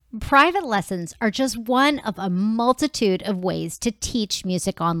Private lessons are just one of a multitude of ways to teach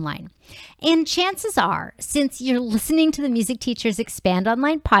music online. And chances are, since you're listening to the Music Teachers Expand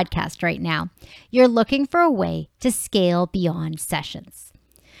Online podcast right now, you're looking for a way to scale beyond sessions.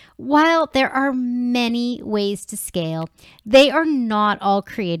 While there are many ways to scale, they are not all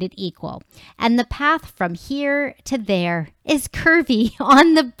created equal. And the path from here to there is curvy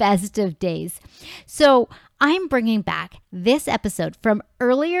on the best of days. So I'm bringing back this episode from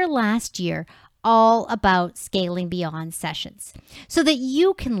earlier last year, all about scaling beyond sessions, so that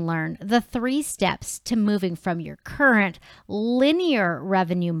you can learn the 3 steps to moving from your current linear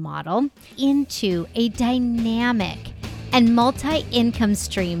revenue model into a dynamic and multi-income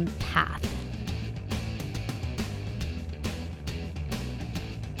stream path.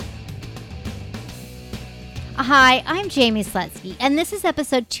 Hi, I'm Jamie Slutsky, and this is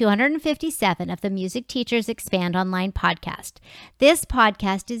episode 257 of the Music Teachers Expand Online podcast. This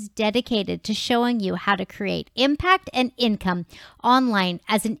podcast is dedicated to showing you how to create impact and income online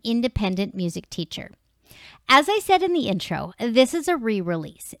as an independent music teacher. As I said in the intro, this is a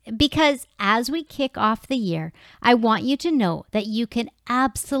re-release because as we kick off the year, I want you to know that you can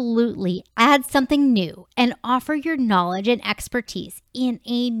absolutely add something new and offer your knowledge and expertise in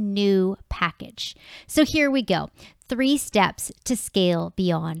a new package. So here we go. 3 steps to scale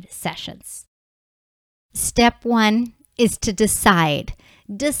beyond sessions. Step 1 is to decide.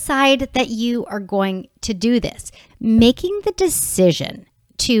 Decide that you are going to do this. Making the decision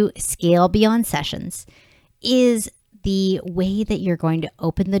to scale beyond sessions is the way that you're going to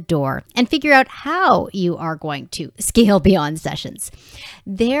open the door and figure out how you are going to scale beyond sessions.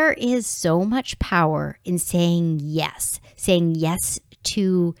 There is so much power in saying yes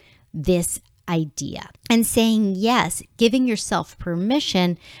to this idea and saying yes, giving yourself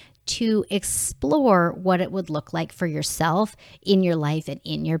permission to explore what it would look like for yourself in your life and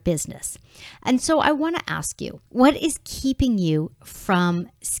in your business. And so I want to ask you, what is keeping you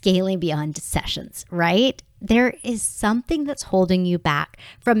from scaling beyond sessions, right? There is something that's holding you back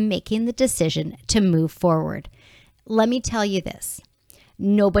from making the decision to move forward. Let me tell you this.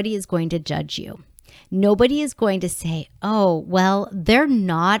 Nobody is going to judge you. Nobody is going to say, oh, well, they're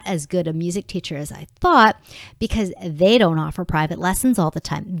not as good a music teacher as I thought because they don't offer private lessons all the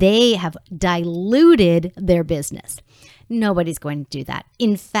time. They have diluted their business. Nobody's going to do that.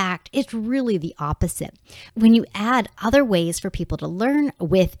 In fact, it's really the opposite. When you add other ways for people to learn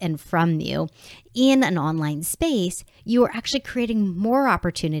with and from you in an online space, you are actually creating more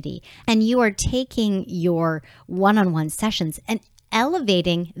opportunity and you are taking your one-on-one sessions and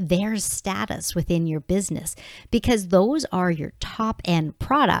elevating their status within your business because those are your top end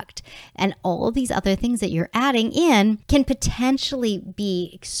product, and all of these other things that you're adding in can potentially be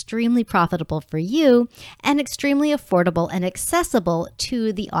extremely profitable for you and extremely affordable and accessible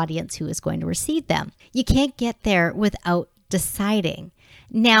to the audience who is going to receive them. You can't get there without deciding.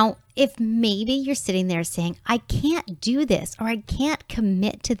 Now, if maybe you're sitting there saying, I can't do this or I can't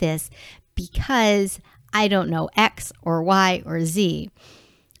commit to this because I don't know X or Y or Z,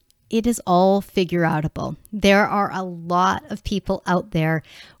 it is all figure outable. There are a lot of people out there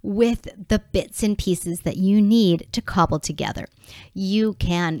with the bits and pieces that you need to cobble together. You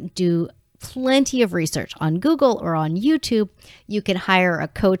can do plenty of research on Google or on YouTube. You can hire a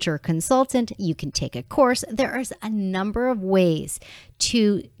coach or a consultant. You can take a course. There is a number of ways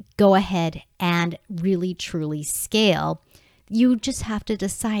to go ahead and really truly scale. You just have to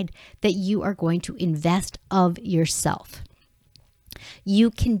decide that you are going to invest of yourself.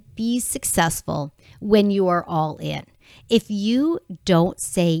 You can be successful when you are all in. If you don't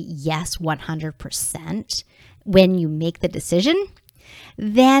say yes 100% when you make the decision,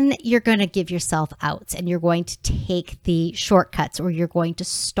 then you're going to give yourself outs and you're going to take the shortcuts or you're going to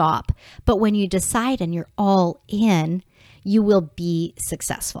stop. But when you decide and you're all in, you will be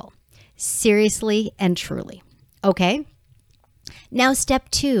successful. Seriously and truly. Okay? Now, step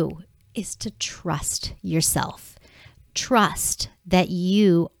 2 is to trust yourself. Trust that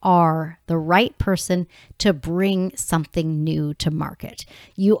you are the right person to bring something new to market.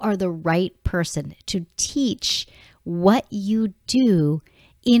 You are the right person to teach what you do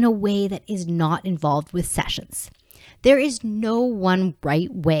in a way that is not involved with sessions. There is no one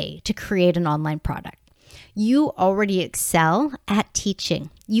right way to create an online product. You already excel at teaching.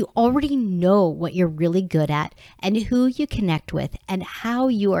 You already know what you're really good at and who you connect with and how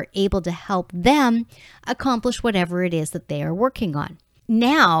you are able to help them accomplish whatever it is that they are working on.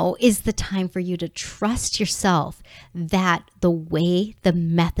 Now is the time for you to trust yourself that the way, the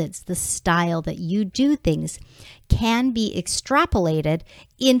methods, the style that you do things can be extrapolated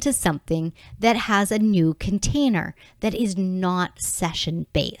into something that has a new container that is not session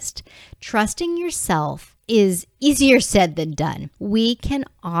based. Trusting yourself is easier said than done. We can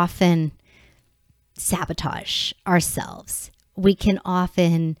often sabotage ourselves. We can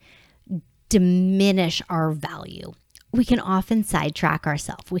often diminish our value. We can often sidetrack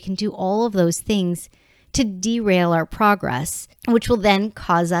ourselves. We can do all of those things to derail our progress, which will then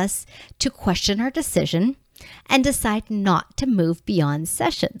cause us to question our decision and decide not to move beyond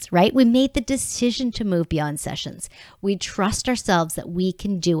sessions, right? We made the decision to move beyond sessions. We trust ourselves that we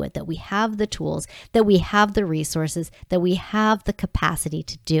can do it, that we have the tools, that we have the resources, that we have the capacity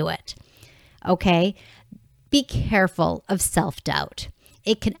to do it. Okay? Be careful of self-doubt.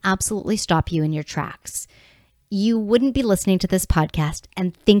 It can absolutely stop you in your tracks. You wouldn't be listening to this podcast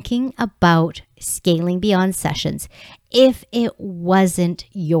and thinking about scaling beyond sessions if it wasn't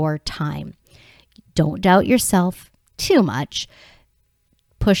your time. Don't doubt yourself too much.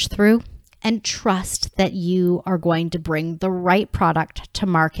 Push through and trust that you are going to bring the right product to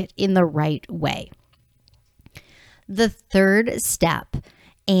market in the right way. The third step,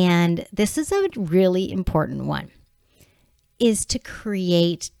 and this is a really important one, is to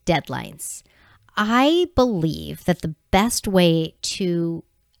create deadlines. I believe that the best way to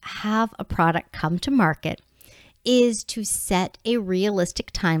have a product come to market is to set a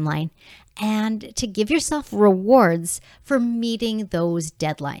realistic timeline and to give yourself rewards for meeting those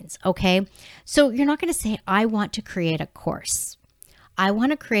deadlines, okay? So you're not going to say, I want to create a course. I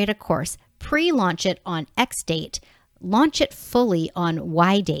want to create a course, pre-launch it on X date, launch it fully on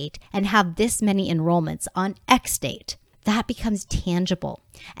Y date, and have this many enrollments on X date. That becomes tangible.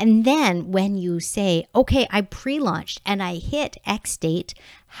 And then when you say, okay, I pre-launched and I hit X date,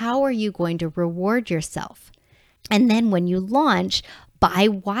 how are you going to reward yourself? And then when you launch by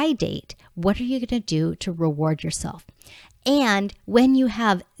Y date, what are you going to do to reward yourself? And when you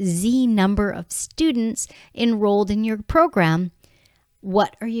have Z number of students enrolled in your program,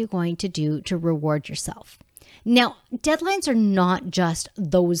 what are you going to do to reward yourself? Now, deadlines are not just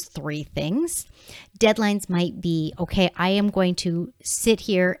those three things. Deadlines might be, okay, I am going to sit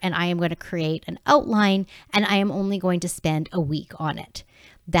here and I am going to create an outline and I am only going to spend a week on it.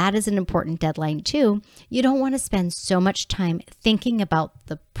 That is an important deadline too. You don't want to spend so much time thinking about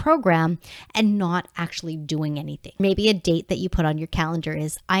the program and not actually doing anything. Maybe a date that you put on your calendar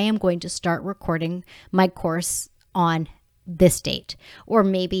is, I am going to start recording my course on this date. Or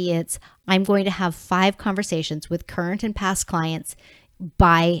maybe it's, I'm going to have 5 conversations with current and past clients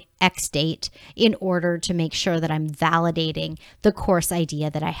by X date in order to make sure that I'm validating the course idea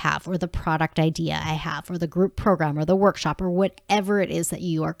that I have, or the product idea I have, or the group program, or the workshop, or whatever it is that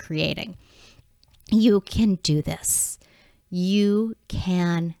you are creating. You can do this. You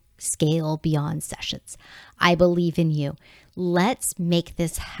can scale beyond sessions. I believe in you. Let's make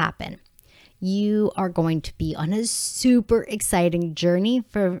this happen. You are going to be on a super exciting journey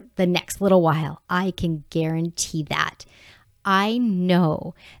for the next little while. I can guarantee that. I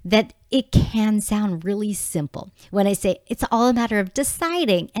know that it can sound really simple when I say it's all a matter of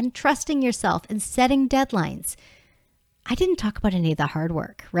deciding and trusting yourself and setting deadlines. I didn't talk about any of the hard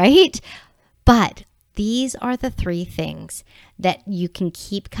work, right? But these are the 3 things that you can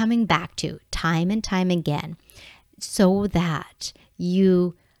keep coming back to time and time again so that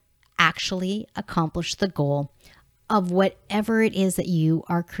you actually accomplish the goal of whatever it is that you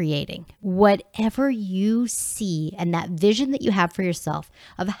are creating, whatever you see, and that vision that you have for yourself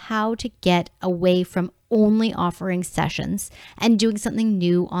of how to get away from only offering sessions and doing something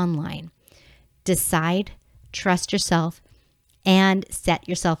new online. Decide, trust yourself, and set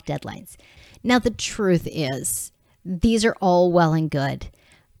yourself deadlines. Now, the truth is, these are all well and good,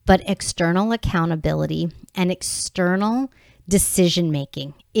 but external accountability and external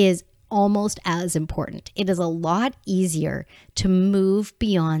decision-making is almost as important. It is a lot easier to move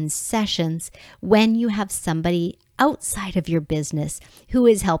beyond sessions when you have somebody outside of your business who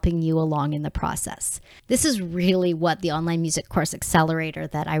is helping you along in the process. This is really what the Online Music Course Accelerator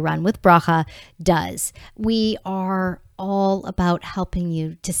that I run with Bracha does. We are all about helping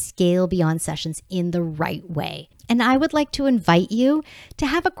you to scale beyond sessions in the right way. And I would like to invite you to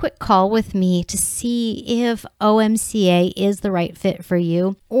have a quick call with me to see if OMCA is the right fit for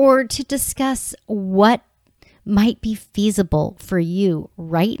you, or to discuss what might be feasible for you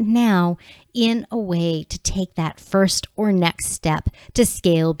right now in a way to take that first or next step to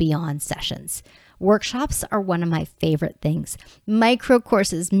scale beyond sessions. Workshops are one of my favorite things. Micro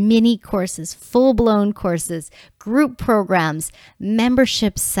courses, mini courses, full-blown courses, group programs,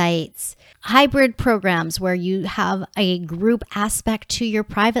 membership sites, hybrid programs where you have a group aspect to your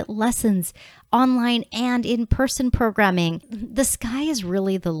private lessons, online and in-person programming. The sky is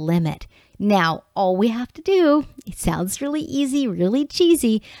really the limit. Now, all we have to do, it sounds really easy, really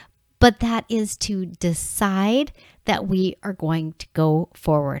cheesy, but that is to decide that we are going to go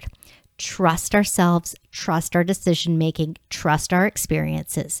forward. Trust ourselves, trust our decision making, trust our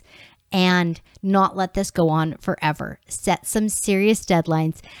experiences, and not let this go on forever. Set some serious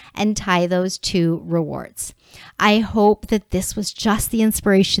deadlines and tie those to rewards. I hope that this was just the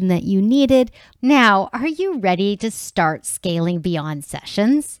inspiration that you needed. Now, are you ready to start scaling beyond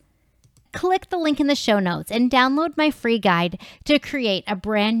sessions? Click the link in the show notes and download my free guide to create a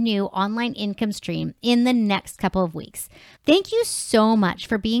brand new online income stream in the next couple of weeks. Thank you so much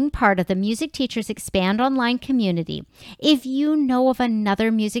for being part of the Music Teachers Expand Online community. If you know of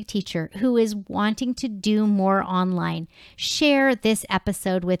another music teacher who is wanting to do more online, share this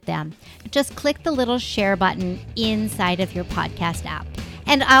episode with them. Just click the little share button inside of your podcast app.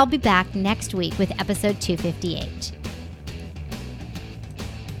 And I'll be back next week with episode 258.